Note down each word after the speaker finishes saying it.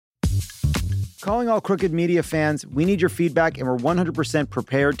Calling all Crooked Media fans, we need your feedback and we're 100%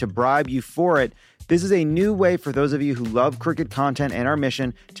 prepared to bribe you for it. This is a new way for those of you who love Crooked content and our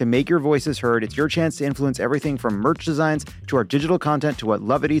mission to make your voices heard. It's your chance to influence everything from merch designs to our digital content to what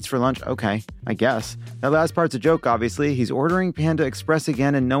Lovett eats for lunch. Okay, I guess. That last part's a joke, obviously. He's ordering Panda Express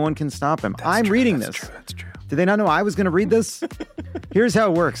again and no one can stop him. I'm reading this. That's true. Did they not know I was going to read this? Here's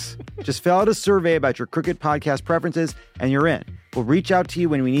how it works. Just fill out a survey about your Crooked podcast preferences and you're in. We'll reach out to you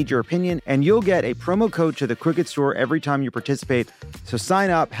when we need your opinion, and you'll get a promo code to the Crooked store every time you participate. So sign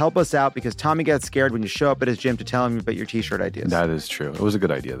up, help us out, because Tommy gets scared when you show up at his gym to tell him about your t-shirt ideas. That is true. It was a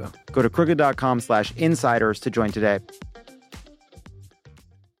good idea, though. Go to crooked.com/insiders to join today.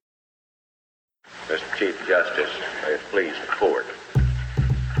 Mr. Chief Justice, may it please the court.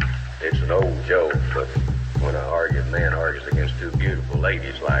 It's an old joke, but when an argued man argues against two beautiful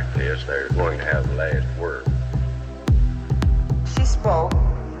ladies like this, they're going to have the last word. She spoke,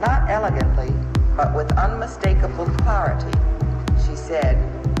 not elegantly, but with unmistakable clarity. She said,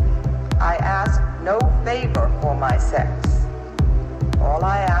 "I ask no favor for my sex. All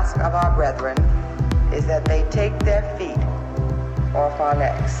I ask of our brethren is that they take their feet off our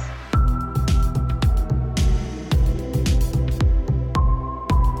necks."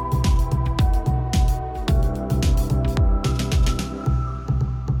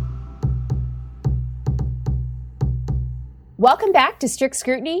 Welcome back to Strict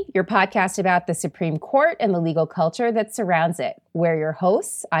Scrutiny, your podcast about the Supreme Court and the legal culture that surrounds it. We're your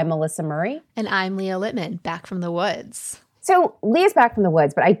hosts. I'm Melissa Murray. And I'm Leah Littman, back from the woods. So Leah's back from the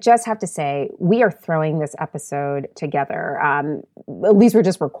woods, but I just have to say, we are throwing this episode together. At least we're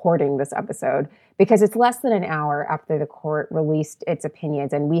just recording this episode because it's less than an hour after the court released its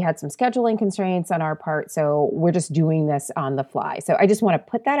opinions. And we had some scheduling constraints on our part, so we're just doing this on the fly. So I just want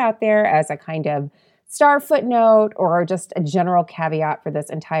to put that out there as a kind of star footnote or just a general caveat for this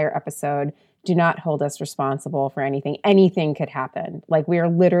entire episode. Do not hold us responsible for anything. Anything could happen. Like, we are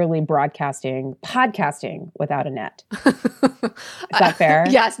literally podcasting without a net. Is that fair?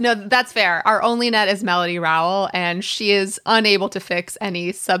 Yes, no, that's fair. Our only net is Melody Rowell, and she is unable to fix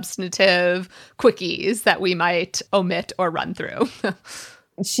any substantive quickies that we might omit or run through.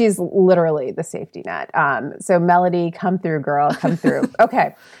 She's literally the safety net. So Melody, come through, girl, come through.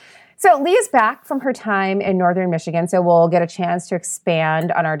 Okay. So Leah's back from her time in Northern Michigan, so we'll get a chance to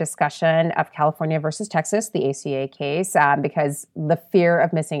expand on our discussion of California versus Texas, the ACA case, because the fear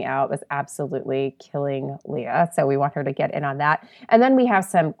of missing out was absolutely killing Leah. So we want her to get in on that. And then we have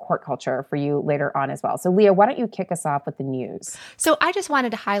some court culture for you later on as well. So Leah, why don't you kick us off with the news? So I just wanted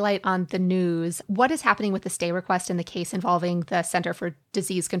to highlight on the news what is happening with the stay request in the case involving the Center for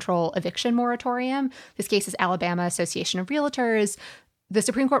Disease Control eviction moratorium. This case is Alabama Association of Realtors. The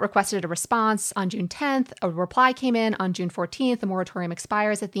Supreme Court requested a response on June 10th. A reply came in on June 14th. The moratorium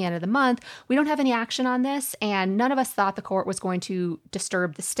expires at the end of the month. We don't have any action on this, and none of us thought the court was going to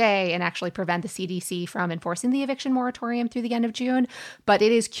disturb the stay and actually prevent the CDC from enforcing the eviction moratorium through the end of June. But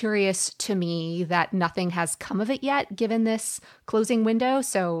it is curious to me that nothing has come of it yet, given this closing window.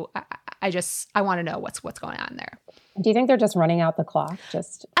 So I want to know what's going on there. Do you think they're just running out the clock?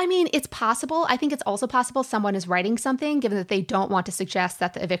 I mean, it's possible. I think it's also possible someone is writing something, given that they don't want to suggest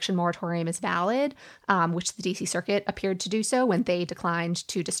that the eviction moratorium is valid, which the D.C. Circuit appeared to do so when they declined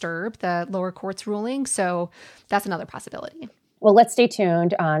to disturb the lower court's ruling. So that's another possibility. Well, let's stay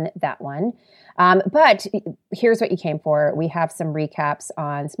tuned on that one. But here's what you came for. We have some recaps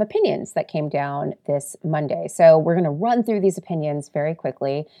on some opinions that came down this Monday. So we're going to run through these opinions very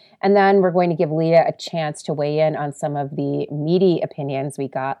quickly, and then we're going to give Leah a chance to weigh in on some of the meaty opinions we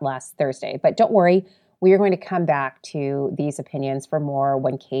got last Thursday. But don't worry, we are going to come back to these opinions for more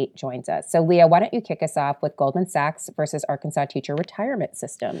when Kate joins us. So Leah, why don't you kick us off with Goldman Sachs versus Arkansas Teacher Retirement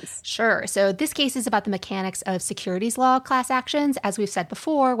Systems? Sure. So this case is about the mechanics of securities law class actions. As we've said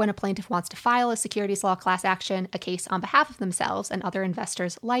before, when a plaintiff wants to file a securities law class action, a case on behalf of themselves and other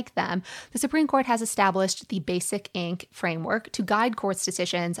investors like them, the Supreme Court has established the Basic Inc. framework to guide courts'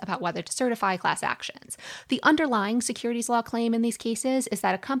 decisions about whether to certify class actions. The underlying securities law claim in these cases is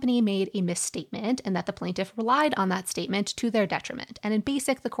that a company made a misstatement and that the plaintiff relied on that statement to their detriment. And in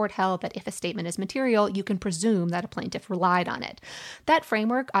Basic, the court held that if a statement is material, you can presume that a plaintiff relied on it. That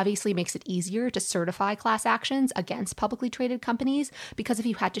framework obviously makes it easier to certify class actions against publicly traded companies, because if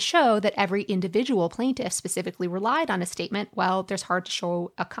you had to show that every individual plaintiff specifically relied on a statement, well, there's hard to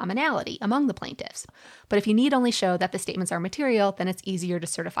show a commonality among the plaintiffs. But if you need only show that the statements are material, then it's easier to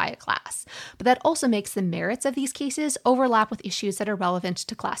certify a class. But that also makes the merits of these cases overlap with issues that are relevant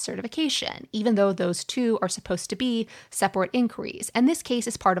to class certification, even though those those two are supposed to be separate inquiries. And this case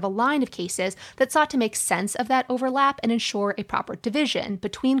is part of a line of cases that sought to make sense of that overlap and ensure a proper division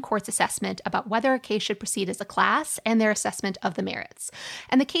between courts' assessment about whether a case should proceed as a class and their assessment of the merits.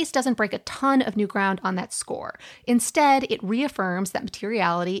 And the case doesn't break a ton of new ground on that score. Instead, it reaffirms that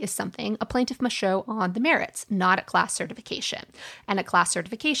materiality is something a plaintiff must show on the merits, not at class certification. And at class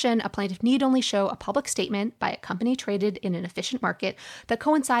certification, a plaintiff need only show a public statement by a company traded in an efficient market that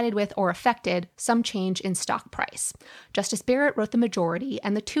coincided with or affected some change in stock price. Justice Barrett wrote the majority,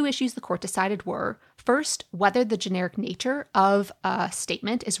 and the two issues the court decided were, first, whether the generic nature of a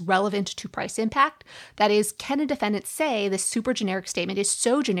statement is relevant to price impact. That is, can a defendant say this super generic statement is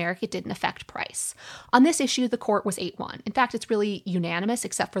so generic it didn't affect price? On this issue, the court was 8-1. In fact, it's really unanimous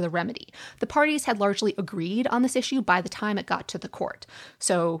except for the remedy. The parties had largely agreed on this issue by the time it got to the court.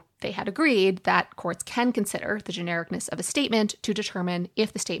 So they had agreed that courts can consider the genericness of a statement to determine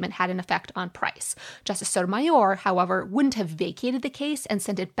if the statement had an effect on price. Justice Sotomayor, however, wouldn't have vacated the case and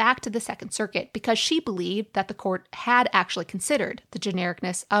sent it back to the Second Circuit because she believed that the court had actually considered the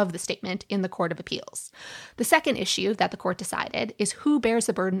genericness of the statement in the Court of Appeals. The second issue that the court decided is who bears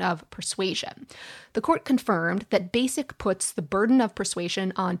the burden of persuasion. The court confirmed that BASIC puts the burden of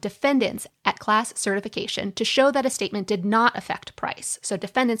persuasion on defendants at class certification to show that a statement did not affect price. So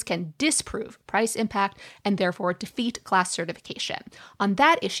defendants can disprove price impact and therefore defeat class certification. On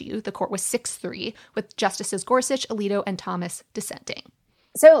that issue, the court was 6-3, with Justices Gorsuch, Alito, and Thomas dissenting.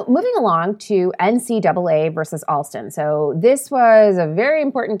 So moving along to NCAA versus Alston. So this was a very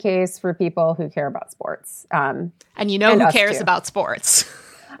important case for people who care about sports. And you know who cares about sports.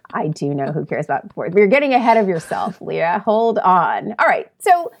 I do know who cares about sports. You're getting ahead of yourself, Leah. Hold on. All right.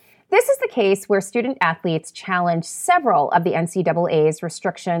 So this is the case where student athletes challenged several of the NCAA's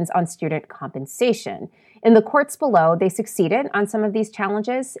restrictions on student compensation. In the courts below, they succeeded on some of these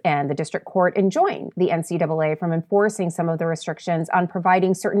challenges, and the district court enjoined the NCAA from enforcing some of the restrictions on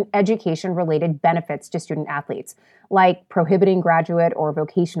providing certain education-related benefits to student athletes, like prohibiting graduate or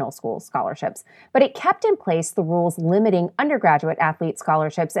vocational school scholarships. But it kept in place the rules limiting undergraduate athlete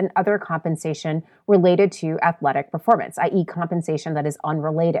scholarships and other compensation related to athletic performance, i.e. compensation that is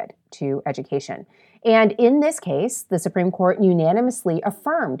unrelated to education. And in this case, the Supreme Court unanimously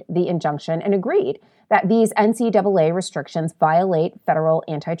affirmed the injunction and agreed that these NCAA restrictions violate federal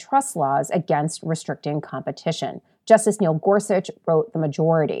antitrust laws against restricting competition. Justice Neil Gorsuch wrote the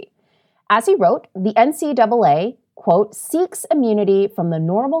majority. As he wrote, the NCAA, quote, seeks immunity from the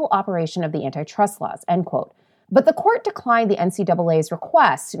normal operation of the antitrust laws, end quote. But the court declined the NCAA's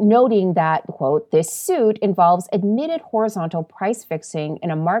request, noting that, quote, this suit involves admitted horizontal price fixing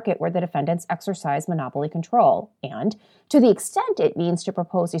in a market where the defendants exercise monopoly control. And to the extent it means to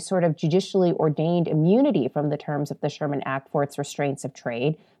propose a sort of judicially ordained immunity from the terms of the Sherman Act for its restraints of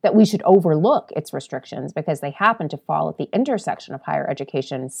trade, that we should overlook its restrictions because they happen to fall at the intersection of higher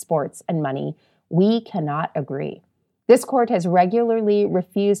education, sports, and money, we cannot agree. This court has regularly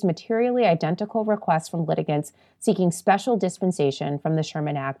refused materially identical requests from litigants seeking special dispensation from the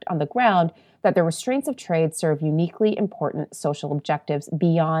Sherman Act on the ground that the restraints of trade serve uniquely important social objectives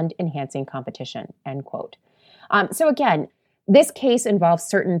beyond enhancing competition, end quote. So again, this case involves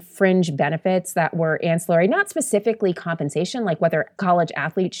certain fringe benefits that were ancillary, not specifically compensation, like whether college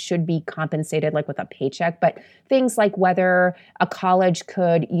athletes should be compensated like with a paycheck, but things like whether a college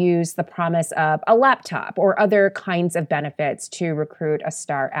could use the promise of a laptop or other kinds of benefits to recruit a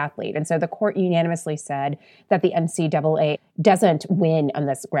star athlete. And so the court unanimously said that the NCAA doesn't win on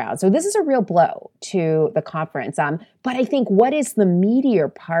this ground. So this is a real blow to the conference. But I think what is the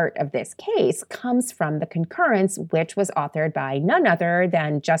meatier part of this case comes from the concurrence, which was authored by none other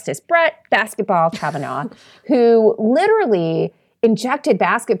than Justice Brett Basketball Kavanaugh, who literally injected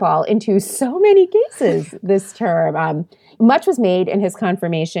basketball into so many cases this term. Much was made in his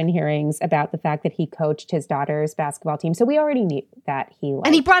confirmation hearings about the fact that he coached his daughter's basketball team. So we already knew that he liked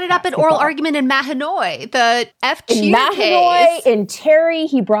And he brought it up basketball. at oral argument in Mahanoy, the FQ in Mahanoy, case. in Terry,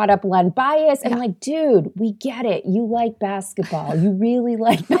 he brought up Len Bias. And I'm like, dude, we get it. You like basketball. You really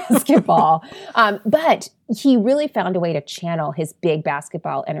like basketball. But he really found a way to channel his big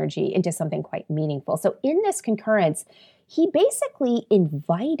basketball energy into something quite meaningful. So in this concurrence, he basically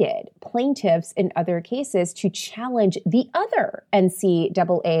invited plaintiffs in other cases to challenge the other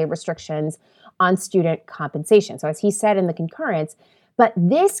NCAA restrictions on student compensation. So as he said in the concurrence, but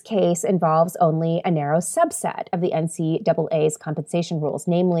this case involves only a narrow subset of the NCAA's compensation rules,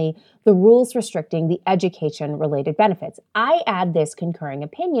 namely the rules restricting the education-related benefits. I add this concurring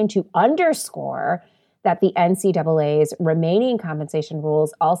opinion to underscore that the NCAA's remaining compensation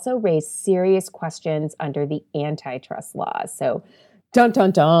rules also raise serious questions under the antitrust laws. So Dun,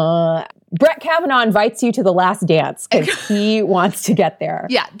 dun, dun. Brett Kavanaugh invites you to the last dance because he wants to get there.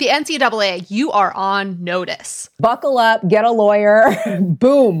 Yeah, the NCAA, you are on notice. Buckle up, get a lawyer.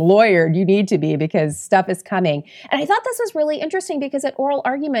 Boom, lawyered. You need to be because stuff is coming. And I thought this was really interesting because at oral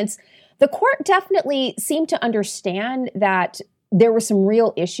arguments, the court definitely seemed to understand that there were some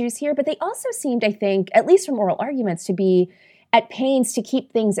real issues here, but they also seemed, I think, at least from oral arguments, to be at pains to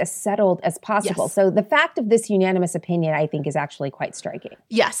keep things as settled as possible. Yes. So the fact of this unanimous opinion, I think, is actually quite striking.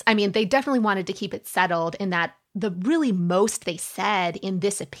 Yes. I mean, they definitely wanted to keep it settled in that the really most they said in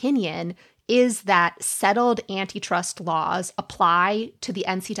this opinion is that settled antitrust laws apply to the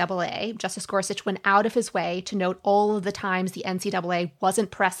NCAA. Justice Gorsuch went out of his way to note all of the times the NCAA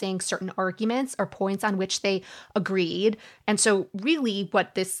wasn't pressing certain arguments or points on which they agreed. And so really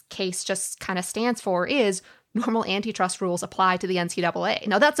what this case just kind of stands for is normal antitrust rules apply to the NCAA.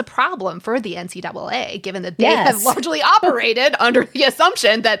 Now, that's a problem for the NCAA, given that they have largely operated under the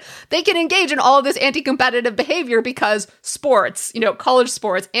assumption that they can engage in all of this anti-competitive behavior because sports, college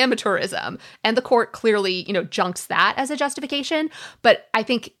sports, amateurism, and the court clearly, junks that as a justification. But I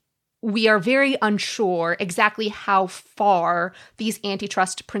think we are very unsure exactly how far these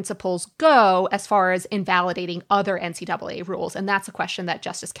antitrust principles go as far as invalidating other NCAA rules. And that's a question that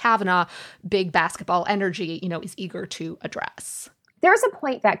Justice Kavanaugh, big basketball energy, is eager to address. There's a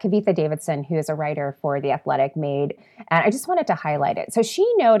point that Kavitha Davidson, who is a writer for The Athletic, made, and I just wanted to highlight it. So she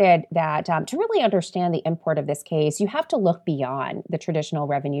noted that to really understand the import of this case, you have to look beyond the traditional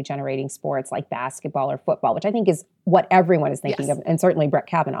revenue-generating sports like basketball or football, which I think is what everyone is thinking of, and certainly Brett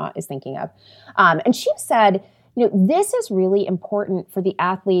Kavanaugh is thinking of. And she said, this is really important for the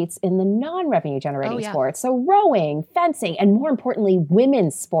athletes in the non-revenue generating sports. So rowing, fencing, and more importantly,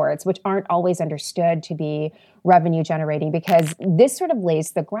 women's sports, which aren't always understood to be revenue generating, because this sort of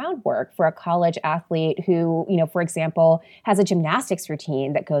lays the groundwork for a college athlete who, for example, has a gymnastics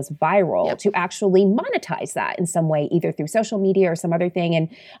routine that goes viral to actually monetize that in some way, either through social media or some other thing. And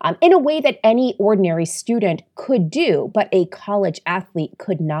in a way that any ordinary student could do, but a college athlete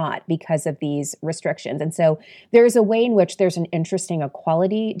could not because of these restrictions. And so there's a way in which there's an interesting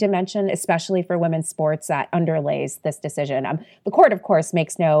equality dimension, especially for women's sports, that underlays this decision. The court, of course,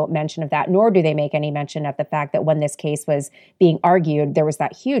 makes no mention of that, nor do they make any mention of the fact that when this case was being argued, there was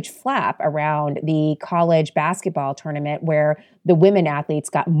that huge flap around the college basketball tournament where the women athletes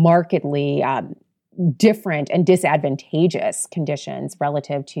got markedly different and disadvantageous conditions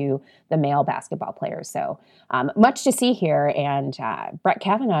relative to the male basketball players. So much to see here, and Brett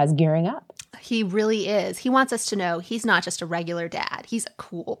Kavanaugh is gearing up. He really is. He wants us to know he's not just a regular dad. He's a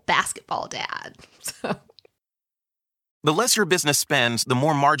cool basketball dad. So. The less your business spends, the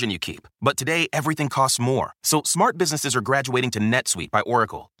more margin you keep. But today, everything costs more. So smart businesses are graduating to NetSuite by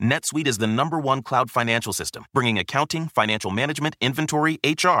Oracle. NetSuite is the #1 cloud financial system, bringing accounting, financial management, inventory,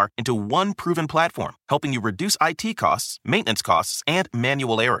 HR into one proven platform, helping you reduce IT costs, maintenance costs, and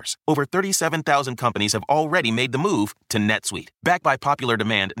manual errors. Over 37,000 companies have already made the move to NetSuite. Backed by popular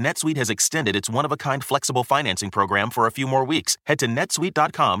demand, NetSuite has extended its one-of-a-kind flexible financing program for a few more weeks. Head to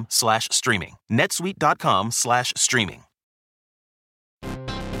netsuite.com/streaming. netsuite.com/streaming.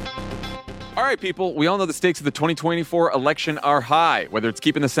 All right, people, we all know the stakes of the 2024 election are high, whether it's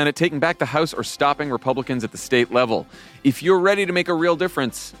keeping the Senate, taking back the House, or stopping Republicans at the state level. If you're ready to make a real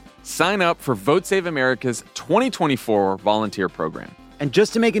difference, sign up for Vote Save America's 2024 volunteer program. And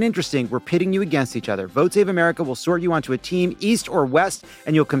just to make it interesting, we're pitting you against each other. Vote Save America will sort you onto a team, east or west,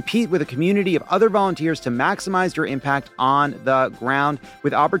 and you'll compete with a community of other volunteers to maximize your impact on the ground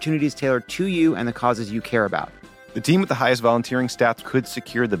with opportunities tailored to you and the causes you care about. The team with the highest volunteering stats could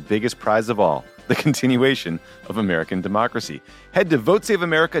secure the biggest prize of all, the continuation of American democracy. Head to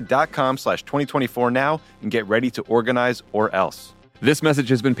votesaveamerica.com/2024 now and get ready to organize or else. This message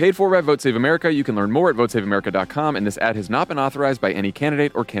has been paid for by Vote Save America. You can learn more at votesaveamerica.com, and this ad has not been authorized by any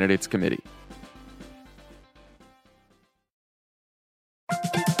candidate or candidates committee.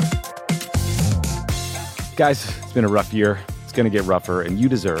 Guys, it's been a rough year. It's going to get rougher, and you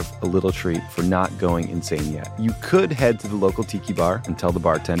deserve a little treat for not going insane yet. You could head to the local tiki bar and tell the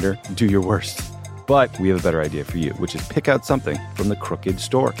bartender, do your worst. But we have a better idea for you, which is pick out something from the Crooked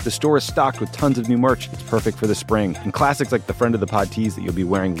store. The store is stocked with tons of new merch. It's perfect for the spring. And classics like the Friend of the Pod tees that you'll be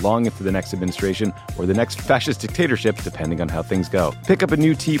wearing long into the next administration or the next fascist dictatorship, depending on how things go. Pick up a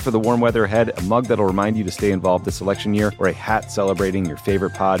new tee for the warm weather ahead, a mug that'll remind you to stay involved this election year, or a hat celebrating your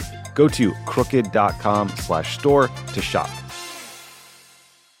favorite pod. Go to crooked.com/store to shop.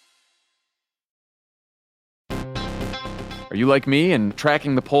 Are you like me and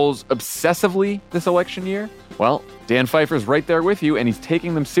tracking the polls obsessively this election year? Well, Dan Pfeiffer's right there with you, and he's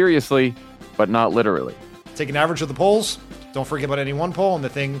taking them seriously, but not literally. Take an average of the polls, Don't forget about any one poll. And the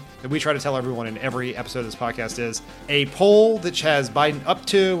thing that we try to tell everyone in every episode of this podcast is a poll that has Biden up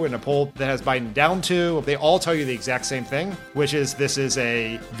to and a poll that has Biden down to. They all tell you the exact same thing, which is this is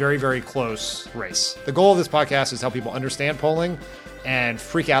a very, very close race. The goal of this podcast is to help people understand polling and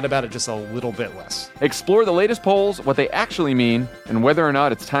freak out about it just a little bit less. Explore the latest polls, what they actually mean, and whether or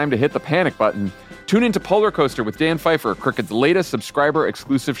not it's time to hit the panic button. Tune into Polar Coaster with Dan Pfeiffer, Crooked's latest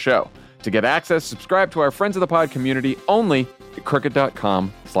subscriber-exclusive show. To get access, subscribe to our Friends of the Pod community only at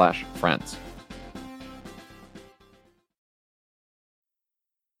crooked.com/friends.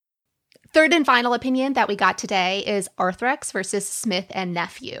 Third and final opinion that we got today is Arthrex versus Smith and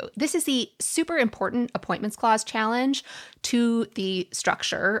Nephew. This is the super important Appointments Clause challenge to the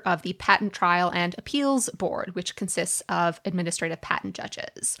structure of the Patent Trial and Appeals Board, which consists of administrative patent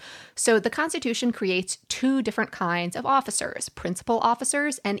judges. So the Constitution creates two different kinds of officers, principal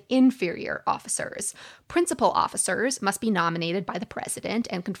officers and inferior officers. Principal officers must be nominated by the president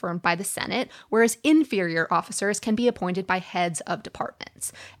and confirmed by the Senate, whereas inferior officers can be appointed by heads of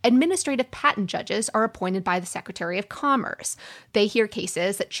departments. Administrative patent judges are appointed by the Secretary of Commerce. They hear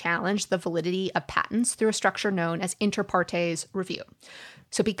cases that challenge the validity of patents through a structure known as inter partes review.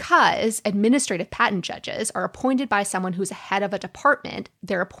 So because administrative patent judges are appointed by someone who's a head of a department,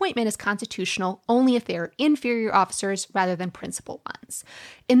 their appointment is constitutional only if they are inferior officers rather than principal ones.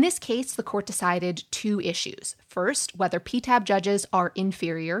 In this case, the court decided two issues. First, whether PTAB judges are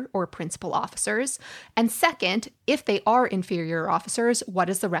inferior or principal officers. And second, if they are inferior officers, what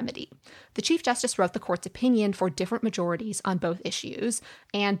is the remedy? The Chief Justice wrote the court's opinion for different majorities on both issues,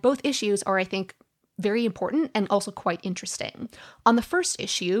 and both issues are, I think, very important and also quite interesting. On the first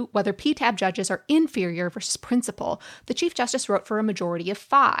issue, whether PTAB judges are inferior versus principal, the Chief Justice wrote for a majority of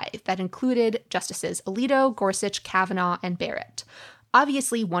 5 that included Justices Alito, Gorsuch, Kavanaugh, and Barrett.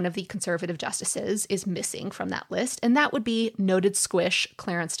 Obviously, one of the conservative justices is missing from that list, and that would be noted squish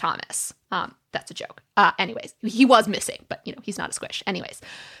Clarence Thomas. That's a joke. Anyways, he was missing, but he's not a squish. Anyways,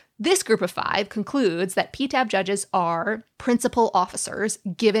 this group of 5 concludes that PTAB judges are principal officers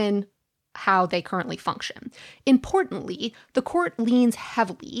given how they currently function. Importantly, the court leans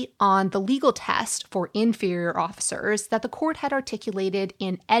heavily on the legal test for inferior officers that the court had articulated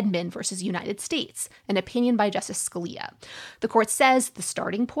in Edmund versus United States, an opinion by Justice Scalia. The court says the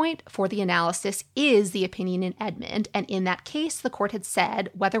starting point for the analysis is the opinion in Edmund, and in that case, the court had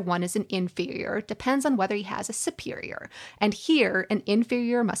said whether one is an inferior depends on whether he has a superior. And here, an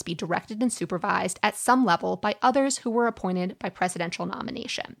inferior must be directed and supervised at some level by others who were appointed by presidential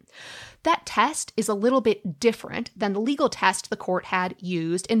nomination. That test is a little bit different than the legal test the court had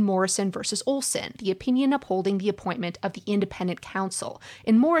used in Morrison versus Olson, the opinion upholding the appointment of the independent counsel.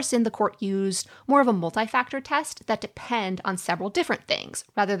 In Morrison, the court used more of a multi-factor test that depend on several different things,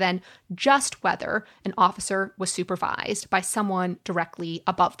 rather than just whether an officer was supervised by someone directly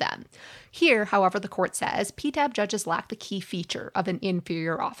above them. Here, however, the court says PTAB judges lack the key feature of an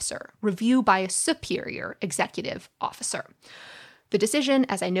inferior officer, review by a superior executive officer. The decision,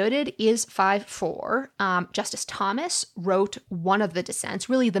 as I noted, is 5-4. Justice Thomas wrote one of the dissents,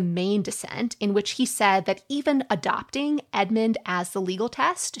 really the main dissent, in which he said that even adopting Edmund as the legal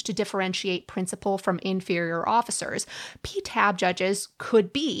test to differentiate principal from inferior officers, PTAB judges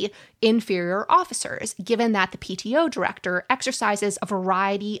could be inferior officers, given that the PTO director exercises a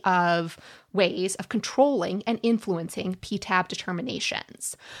variety of ways of controlling and influencing PTAB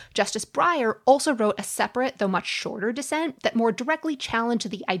determinations. Justice Breyer also wrote a separate, though much shorter dissent that more directly challenged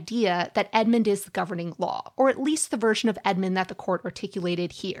the idea that Edmund is the governing law, or at least the version of Edmund that the court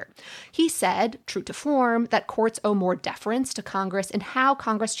articulated here. He said, true to form, that courts owe more deference to Congress in how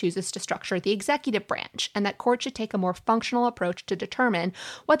Congress chooses to structure the executive branch, and that courts should take a more functional approach to determine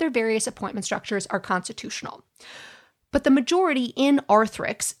whether various appointment structures are constitutional. But the majority in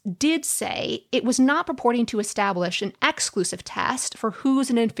Arthrex did say it was not purporting to establish an exclusive test for who's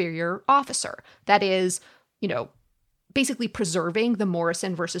an inferior officer. That is, basically preserving the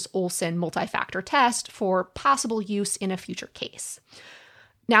Morrison versus Olson multi-factor test for possible use in a future case.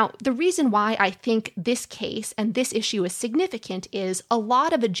 Now, the reason why I think this case and this issue is significant is a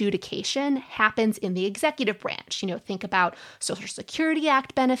lot of adjudication happens in the executive branch. Think about Social Security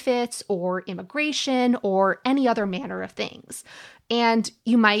Act benefits or immigration or any other manner of things. And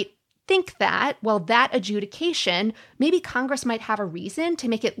you might think that, that adjudication, maybe Congress might have a reason to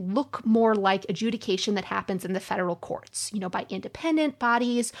make it look more like adjudication that happens in the federal courts, by independent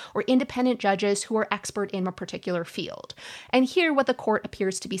bodies or independent judges who are expert in a particular field. And here, what the court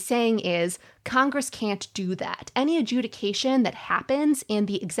appears to be saying is Congress can't do that. Any adjudication that happens in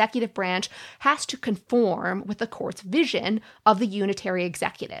the executive branch has to conform with the court's vision of the unitary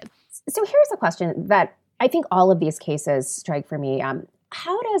executive. So here's a question that I think all of these cases strike for me.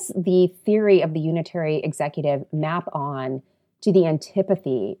 How does the theory of the unitary executive map on to the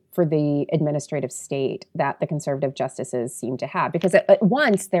antipathy for the administrative state that the conservative justices seem to have? Because at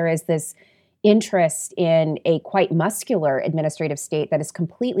once there is this interest in a quite muscular administrative state that is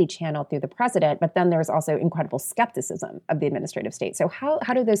completely channeled through the president, but then there's also incredible skepticism of the administrative state. So how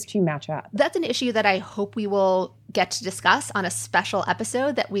do those two match up? That's an issue that I hope we will get to discuss on a special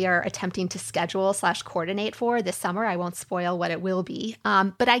episode that we are attempting to schedule/coordinate for this summer. I won't spoil what it will be.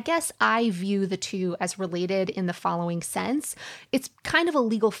 But I guess I view the two as related in the following sense. It's kind of a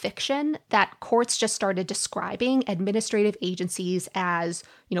legal fiction that courts just started describing administrative agencies as,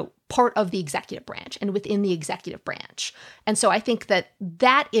 part of the executive branch and within the executive branch. And so I think that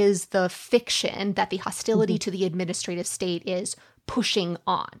that is the fiction that the hostility to the administrative state is pushing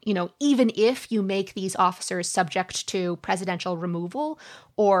on. Even if you make these officers subject to presidential removal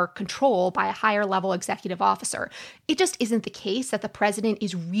or control by a higher level executive officer, it just isn't the case that the president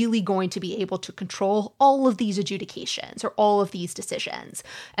is really going to be able to control all of these adjudications or all of these decisions.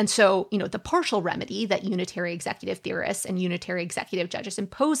 And so, the partial remedy that unitary executive theorists and unitary executive judges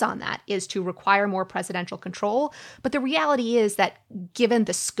impose on that is to require more presidential control. But the reality is that given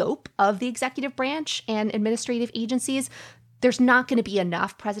the scope of the executive branch and administrative agencies, there's not going to be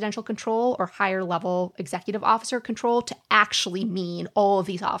enough presidential control or higher level executive officer control to actually mean all of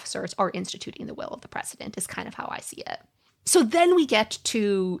these officers are instituting the will of the president, is kind of how I see it. So then we get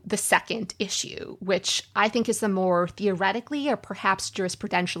to the second issue, which I think is the more theoretically or perhaps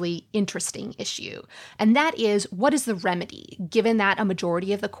jurisprudentially interesting issue. And that is, what is the remedy, given that a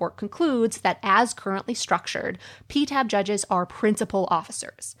majority of the court concludes that as currently structured, PTAB judges are principal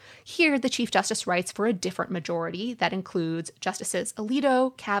officers. Here, the Chief Justice writes for a different majority that includes Justices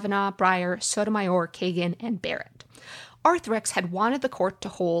Alito, Kavanaugh, Breyer, Sotomayor, Kagan, and Barrett. Arthrex had wanted the court to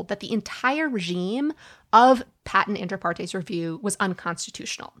hold that the entire regime of patent inter partes review was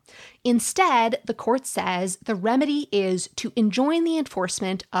unconstitutional. Instead, the court says the remedy is to enjoin the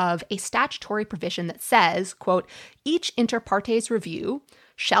enforcement of a statutory provision that says, quote, each inter partes review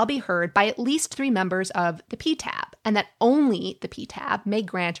shall be heard by at least 3 members of the PTAB, and that only the PTAB may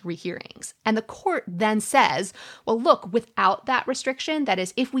grant rehearings. And the court then says, well, look, without that restriction, that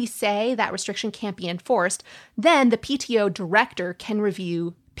is, if we say that restriction can't be enforced, then the PTO director can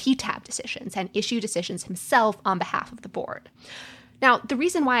review PTAB decisions and issue decisions himself on behalf of the board. Now, the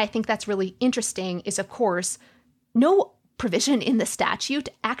reason why I think that's really interesting is, of course, no provision in the statute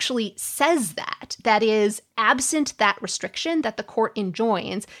actually says that. That is, absent that restriction that the court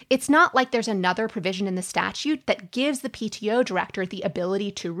enjoins, it's not like there's another provision in the statute that gives the PTO director the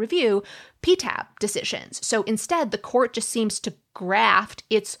ability to review PTAB decisions. So instead, the court just seems to graft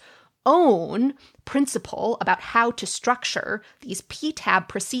its own principle about how to structure these PTAB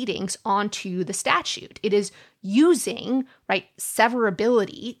proceedings onto the statute. It is using,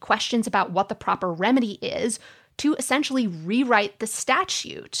 severability, questions about what the proper remedy is, to essentially rewrite the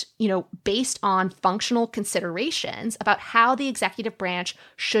statute, based on functional considerations about how the executive branch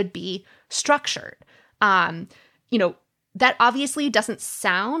should be structured. That obviously doesn't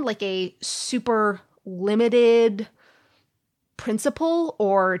sound like a super limited principle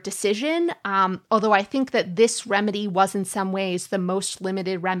or decision, although I think that this remedy was in some ways the most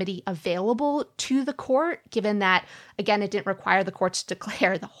limited remedy available to the court, given that, again, it didn't require the court to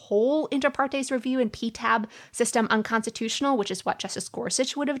declare the whole inter partes review and PTAB system unconstitutional, which is what Justice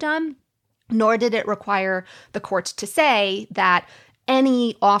Gorsuch would have done, nor did it require the court to say that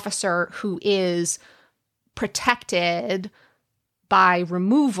any officer who is protected by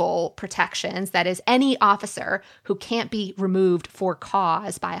removal protections, that is, any officer who can't be removed for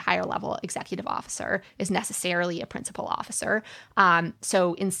cause by a higher level executive officer is necessarily a principal officer.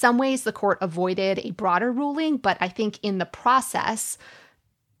 So in some ways, the court avoided a broader ruling, but I think in the process,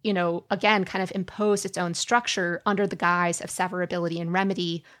 again, kind of imposed its own structure under the guise of severability and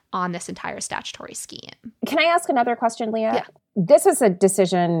remedy on this entire statutory scheme. Can I ask another question, Leah? Yeah. This is a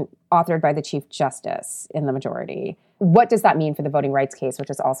decision authored by the Chief Justice in the majority. What does that mean for the voting rights case, which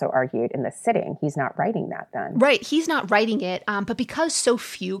is also argued in the sitting? He's not writing that then. Right. He's not writing it. But because so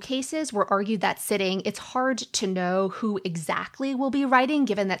few cases were argued that sitting, it's hard to know who exactly will be writing,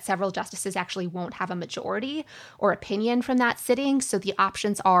 given that several justices actually won't have a majority or opinion from that sitting. So the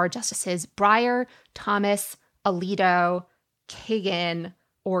options are Justices Breyer, Thomas, Alito, Kagan,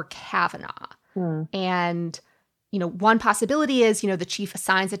 or Kavanaugh. And, one possibility is, the chief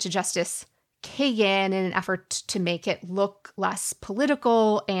assigns it to Justice Kagan in an effort to make it look less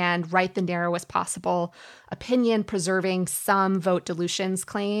political and write the narrowest possible opinion, preserving some vote dilutions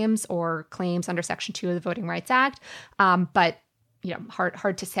claims or claims under Section 2 of the Voting Rights Act. But,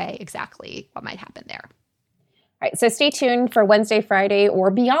 hard to say exactly what might happen there. right, so stay tuned for Wednesday, Friday,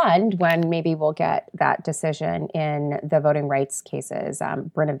 or beyond when maybe we'll get that decision in the voting rights cases,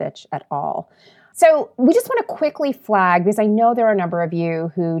 Brnovich et al. So we just want to quickly flag, because I know there are a number of you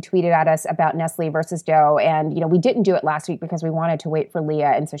who tweeted at us about Nestle versus Doe, and we didn't do it last week because we wanted to wait for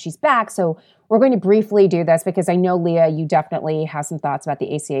Leah, and so she's back. So we're going to briefly do this because I know, Leah, you definitely have some thoughts about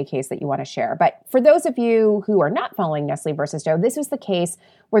the ACA case that you want to share. But for those of you who are not following Nestle versus Doe, this was the case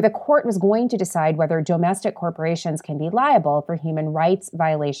where the court was going to decide whether domestic corporations can be liable for human rights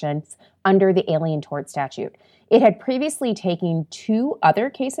violations under the Alien Tort Statute. It had previously taken two other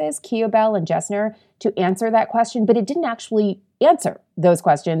cases, Kiobel and Jessner, to answer that question, but it didn't actually answer those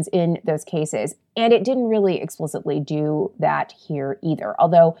questions in those cases. And it didn't really explicitly do that here either.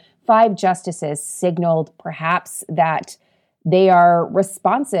 Although 5 justices signaled perhaps that they are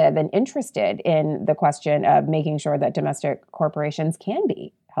responsive and interested in the question of making sure that domestic corporations can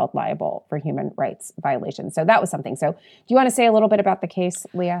be held liable for human rights violations. So that was something. So do you want to say a little bit about the case,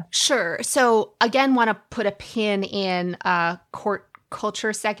 Leah? Sure. So again, want to put a pin in a court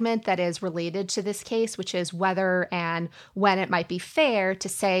culture segment that is related to this case, which is whether and when it might be fair to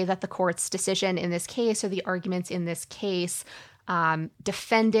say that the court's decision in this case or the arguments in this case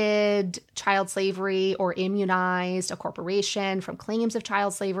defended child slavery or immunized a corporation from claims of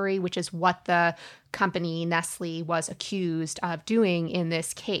child slavery, which is what the company Nestle was accused of doing in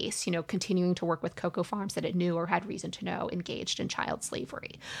this case, continuing to work with cocoa farms that it knew or had reason to know engaged in child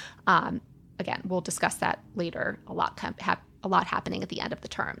slavery. Again, we'll discuss that later. A lot happening at the end of the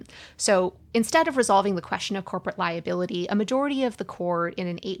term. So instead of resolving the question of corporate liability, a majority of the court in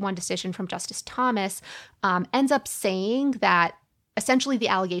an 8-1 decision from Justice Thomas ends up saying that essentially the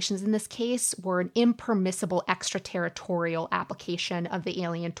allegations in this case were an impermissible extraterritorial application of the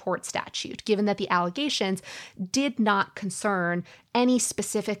Alien Tort Statute, given that the allegations did not concern any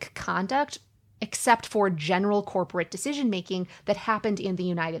specific conduct except for general corporate decision-making that happened in the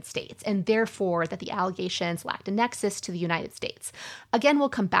United States, and therefore that the allegations lacked a nexus to the United States. Again, we'll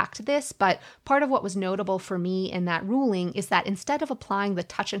come back to this, but part of what was notable for me in that ruling is that instead of applying the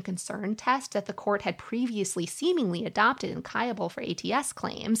touch and concern test that the court had previously seemingly adopted in Kiobel for ATS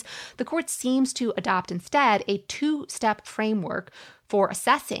claims, the court seems to adopt instead a 2-step framework for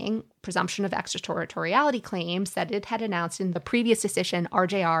assessing presumption of extraterritoriality claims that it had announced in the previous decision,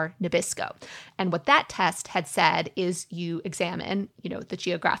 RJR Nabisco. And what that test had said is you examine, the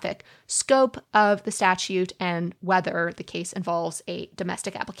geographic scope of the statute and whether the case involves a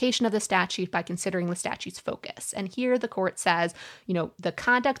domestic application of the statute by considering the statute's focus. And here the court says, the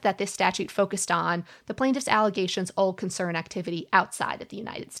conduct that this statute focused on, the plaintiff's allegations all concern activity outside of the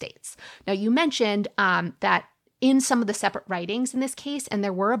United States. Now, you mentioned that in some of the separate writings in this case, and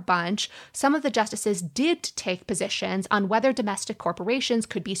there were a bunch, some of the justices did take positions on whether domestic corporations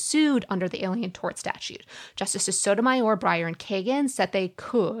could be sued under the Alien Tort Statute. Justices Sotomayor, Breyer, and Kagan said they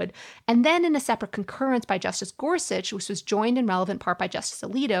could. And then in a separate concurrence by Justice Gorsuch, which was joined in relevant part by Justice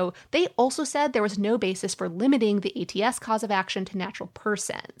Alito, they also said there was no basis for limiting the ATS cause of action to natural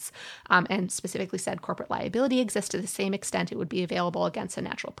persons, and specifically said corporate liability exists to the same extent it would be available against a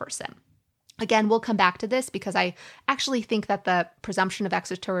natural person. Again, we'll come back to this because I actually think that the presumption of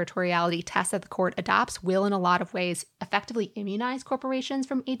extraterritoriality test that the court adopts will in a lot of ways effectively immunize corporations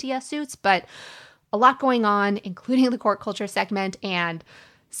from ATS suits, but a lot going on, including the court culture segment. And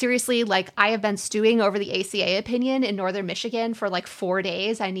seriously, I have been stewing over the ACA opinion in Northern Michigan for 4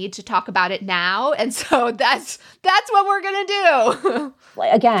 days. I need to talk about it now. And so that's what we're going to do.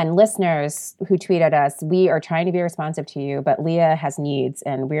 Again, listeners who tweet at us, we are trying to be responsive to you, but Leah has needs,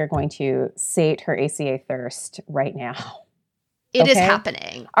 and we are going to sate her ACA thirst right now. It is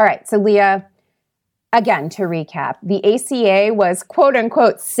happening. All right. So Leah, again, to recap, the ACA was quote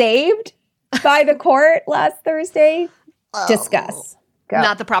unquote saved by the court last Thursday. Discuss. Go.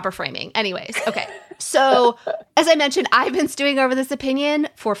 Not the proper framing. Anyways, okay. So as I mentioned, I've been stewing over this opinion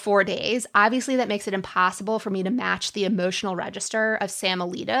for 4 days. Obviously, that makes it impossible for me to match the emotional register of Sam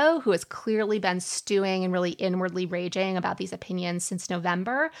Alito, who has clearly been stewing and really inwardly raging about these opinions since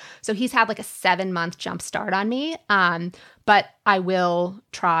November. So he's had a 7-month jump start on me. But I will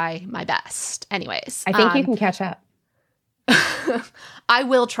try my best. Anyways. I think you can catch up. I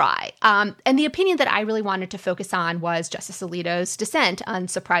will try. And the opinion that I really wanted to focus on was Justice Alito's dissent,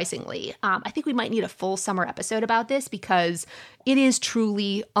 unsurprisingly. I think we might need a full summer episode about this because it is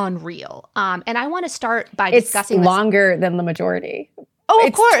truly unreal. And I want to start by discussing It's longer than the majority. Oh,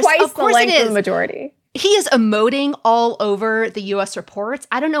 of course. Twice the length of the majority. He is emoting all over the U.S. reports.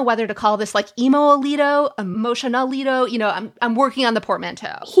 I don't know whether to call this emo Alito, emotion Alito. I'm working on the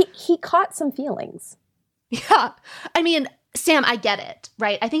portmanteau. He caught some feelings. Yeah. I mean, Sam, I get it,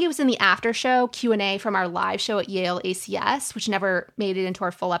 right? I think it was in the after show Q&A from our live show at Yale ACS, which never made it into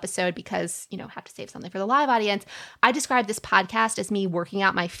our full episode because, have to save something for the live audience. I described this podcast as me working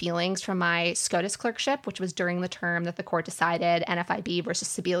out my feelings from my SCOTUS clerkship, which was during the term that the court decided NFIB versus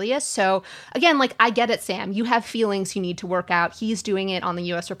Sebelius. So again, I get it, Sam. You have feelings you need to work out. He's doing it on the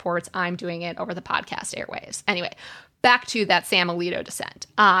U.S. reports. I'm doing it over the podcast airwaves. Anyway, back to that Sam Alito dissent.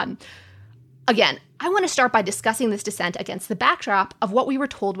 Again, I want to start by discussing this dissent against the backdrop of what we were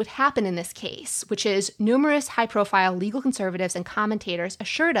told would happen in this case, which is numerous high-profile legal conservatives and commentators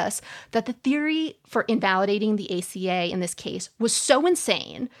assured us that the theory for invalidating the ACA in this case was so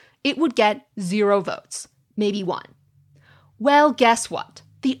insane, it would get 0 votes, maybe 1. Well, guess what?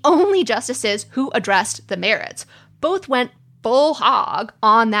 The only justices who addressed the merits both went full hog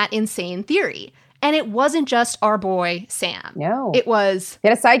on that insane theory. And it wasn't just our boy, Sam. No. It was...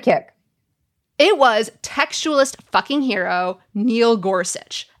 Get a sidekick. It was textualist fucking hero Neil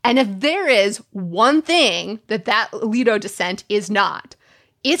Gorsuch. And if there is one thing that Alito dissent is not,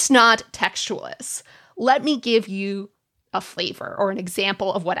 it's not textualist. Let me give you a flavor or an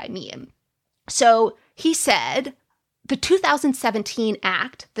example of what I mean. So he said, the 2017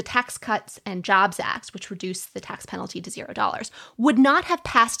 Act, the Tax Cuts and Jobs Act, which reduced the tax penalty to $0, would not have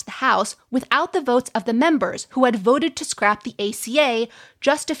passed the House without the votes of the members who had voted to scrap the ACA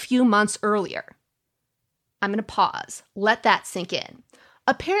just a few months earlier. I'm going to pause. Let that sink in.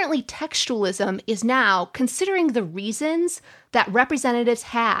 Apparently, textualism is now considering the reasons that representatives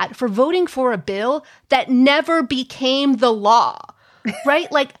had for voting for a bill that never became the law, right?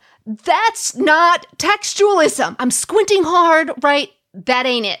 That's not textualism. I'm squinting hard, right? That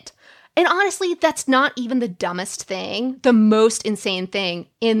ain't it. And honestly, that's not even the dumbest thing, the most insane thing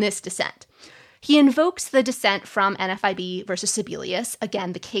in this dissent. He invokes the dissent from NFIB versus Sebelius,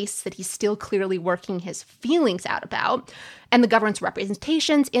 again, the case that he's still clearly working his feelings out about, and the government's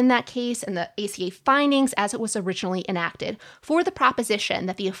representations in that case and the ACA findings as it was originally enacted for the proposition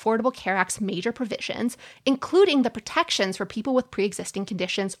that the Affordable Care Act's major provisions, including the protections for people with pre-existing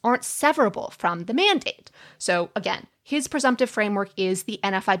conditions, aren't severable from the mandate. So again, his presumptive framework is the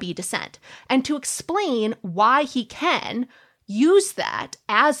NFIB dissent. And to explain why he can use that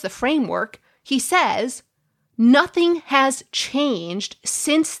as the framework, he says, nothing has changed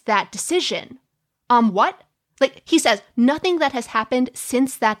since that decision. What? He says, nothing that has happened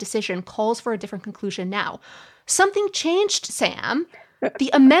since that decision calls for a different conclusion now. Something changed, Sam. The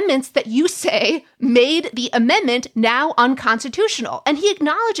amendments that you say made the amendment now unconstitutional. And he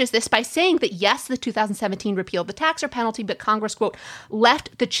acknowledges this by saying that, yes, the 2017 repealed the tax or penalty, but Congress, quote,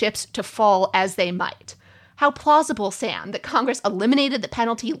 left the chips to fall as they might. How plausible, Sam, that Congress eliminated the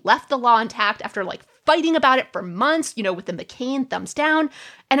penalty, left the law intact after fighting about it for months, with the McCain thumbs down.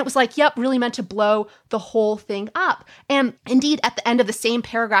 And it was yep, really meant to blow the whole thing up. And indeed, at the end of the same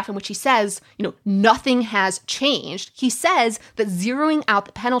paragraph in which he says, nothing has changed, he says that zeroing out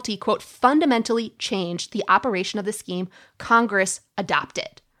the penalty, quote, fundamentally changed the operation of the scheme Congress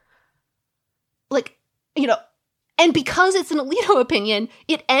adopted. And because it's an Alito opinion,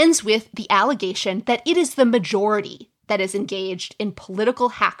 it ends with the allegation that it is the majority that is engaged in political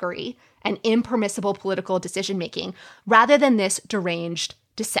hackery and impermissible political decision-making rather than this deranged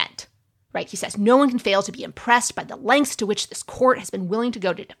dissent, right? He says, no one can fail to be impressed by the lengths to which this court has been willing to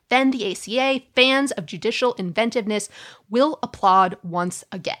go to defend the ACA. Fans of judicial inventiveness will applaud once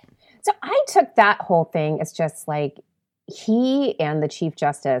again. So I took that whole thing as just he and the Chief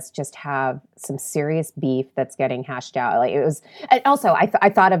Justice just have some serious beef that's getting hashed out. It was, and also I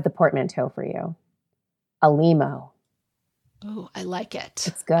thought of the portmanteau for you, a limo. Oh, I like it.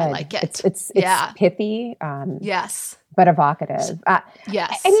 It's good. I like it. It's pithy. Yes, but evocative.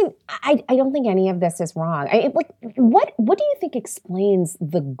 Yes. I mean, I don't think any of this is wrong. What do you think explains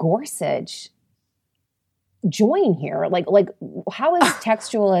the Gorsuch join here? How is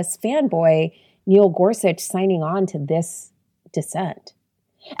textualist fanboy Neil Gorsuch signing on to this dissent?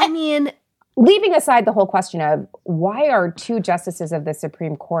 I mean, leaving aside the whole question of why are 2 justices of the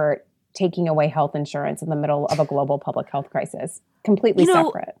Supreme Court taking away health insurance in the middle of a global public health crisis, completely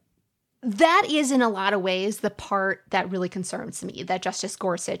separate. That is in a lot of ways the part that really concerns me, that Justice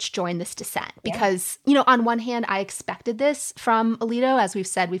Gorsuch joined this dissent. Because, on one hand, I expected this from Alito. As we've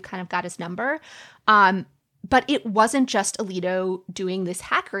said, we've kind of got his number. But it wasn't just Alito doing this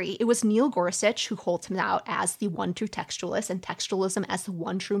hackery. It was Neil Gorsuch who holds him out as the one true textualist and textualism as the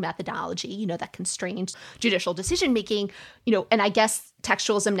one true methodology, that constrains judicial decision-making, and I guess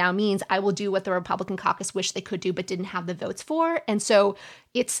textualism now means I will do what the Republican caucus wished they could do but didn't have the votes for. And so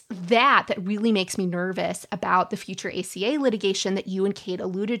it's that really makes me nervous about the future ACA litigation that you and Kate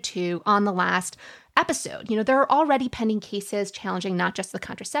alluded to on the last episode. You know, there are already pending cases challenging not just the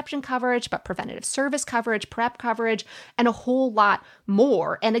contraception coverage, but preventative service coverage, PrEP coverage, and a whole lot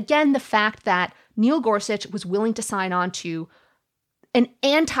more. And again, the fact that Neil Gorsuch was willing to sign on to an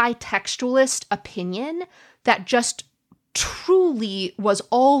anti-textualist opinion that just truly was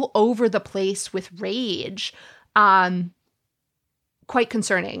all over the place with rage, quite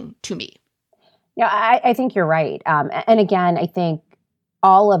concerning to me. Yeah, I think you're right. And again, I think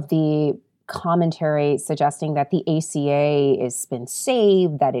all of the commentary suggesting that the ACA has been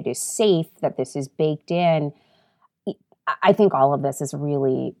saved, that it is safe, that this is baked in, I think all of this is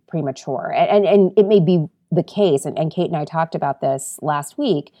really premature. And it may be the case, and Kate and I talked about this last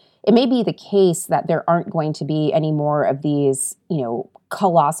week, it may be the case that there aren't going to be any more of these,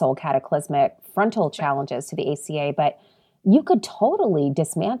 colossal cataclysmic frontal challenges to the ACA, but you could totally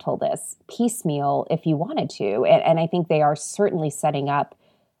dismantle this piecemeal if you wanted to. And I think they are certainly setting up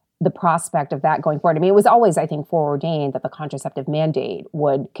the prospect of that going forward. I mean, it was always, I think, foreordained that the contraceptive mandate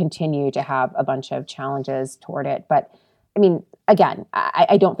would continue to have a bunch of challenges toward it. But I mean, again,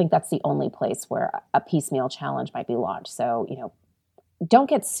 I don't think that's the only place where a piecemeal challenge might be launched. So, don't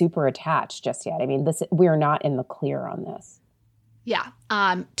get super attached just yet. I mean, we're not in the clear on this. Yeah.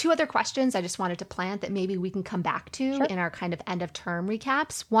 Two other questions I just wanted to plant that maybe we can come back to in our kind of end of term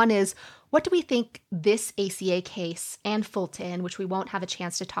recaps. One is, what do we think this ACA case and Fulton, which we won't have a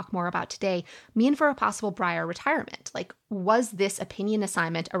chance to talk more about today, mean for a possible Breyer retirement? Like, was this opinion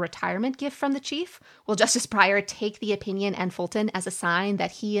assignment a retirement gift from the chief? Will Justice Breyer take the opinion and Fulton as a sign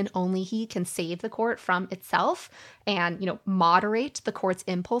that he and only he can save the court from itself and, moderate the court's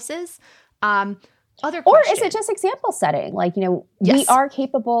impulses? Or is it just example setting? Like, we are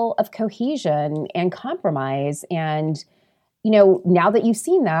capable of cohesion and compromise. And, now that you've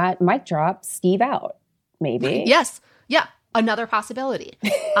seen that, mic drop, Steve out, maybe. Yes. Yeah. Another possibility.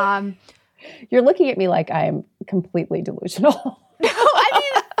 You're looking at me like I'm completely delusional. No, I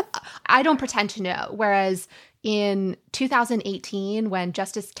mean, I don't pretend to know. Whereas in 2018, when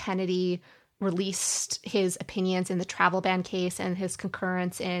Justice Kennedy released his opinions in the travel ban case and his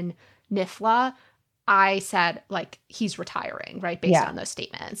concurrence in NIFLA, I said, he's retiring, right, based on those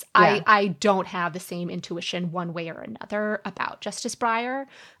statements. Yeah. I don't have the same intuition one way or another about Justice Breyer.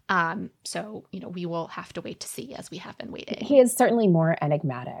 So, we will have to wait to see, as we have been waiting. He is certainly more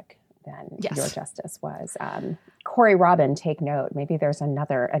enigmatic than your justice was. Corey Robin, take note. Maybe there's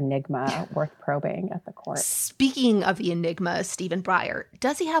another enigma worth probing at the court. Speaking of the enigma, Stephen Breyer,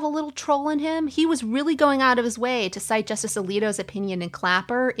 does he have a little troll in him? He was really going out of his way to cite Justice Alito's opinion in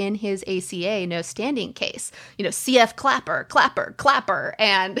Clapper in his ACA no standing case. CF Clapper, Clapper, Clapper.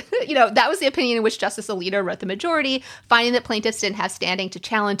 And, that was the opinion in which Justice Alito wrote the majority, finding that plaintiffs didn't have standing to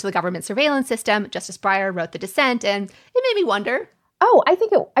challenge the government surveillance system. Justice Breyer wrote the dissent, and it made me wonder. Oh, I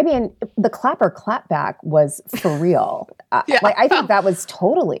think the Clapper clapback was for real. I think that was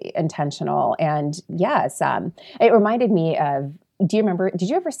totally intentional. And yes, it reminded me of, did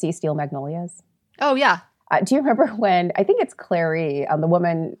you ever see Steel Magnolias? Oh, yeah. Do you remember when, I think it's Clary, the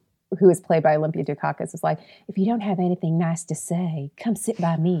woman who is played by Olympia Dukakis, is like, if you don't have anything nice to say, come sit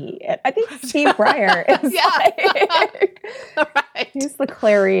by me. And I think Steve Breyer is right. He's the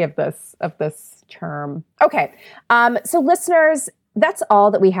Clary of this term. Okay. So listeners, that's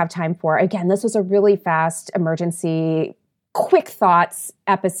all that we have time for. Again, this was a really fast emergency, quick thoughts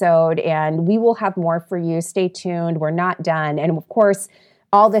episode, and we will have more for you. Stay tuned. We're not done. And of course,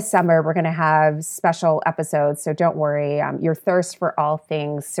 all this summer, we're going to have special episodes. So don't worry. Your thirst for all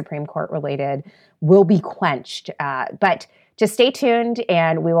things Supreme Court related will be quenched. But just stay tuned,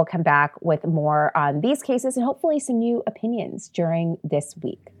 and we will come back with more on these cases and hopefully some new opinions during this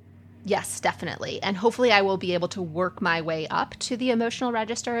week. Yes, definitely. And hopefully I will be able to work my way up to the emotional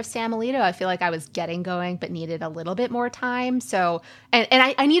register of Sam Alito. I feel like I was getting going, but needed a little bit more time. So, and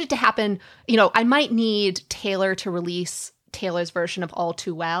I need it to happen. I might need Taylor to release Taylor's version of All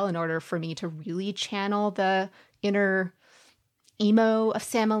Too Well in order for me to really channel the inner emo of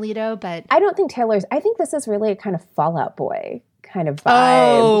Sam Alito. But I don't think I think this is really a kind of Fall Out Boy kind of vibe.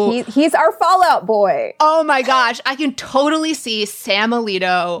 Oh. He's our Fall Out Boy. Oh my gosh. I can totally see Sam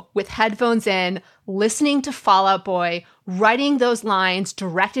Alito with headphones in, listening to Fall Out Boy, writing those lines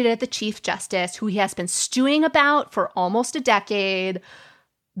directed at the Chief Justice, who he has been stewing about for almost a decade.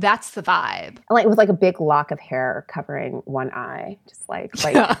 That's the vibe. With a big lock of hair covering one eye, just like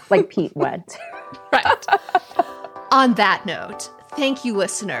Pete went. Right. On that note, thank you,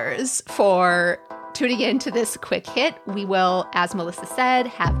 listeners, for tuning in to this quick hit. We will, as Melissa said,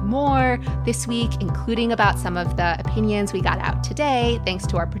 have more this week, including about some of the opinions we got out today. Thanks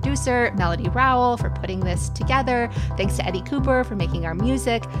to our producer, Melody Rowell, for putting this together. Thanks to Eddie Cooper for making our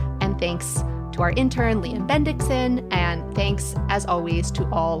music. And thanks to to our intern, Liam Bendixson, and thanks, as always, to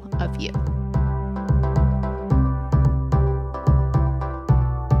all of you.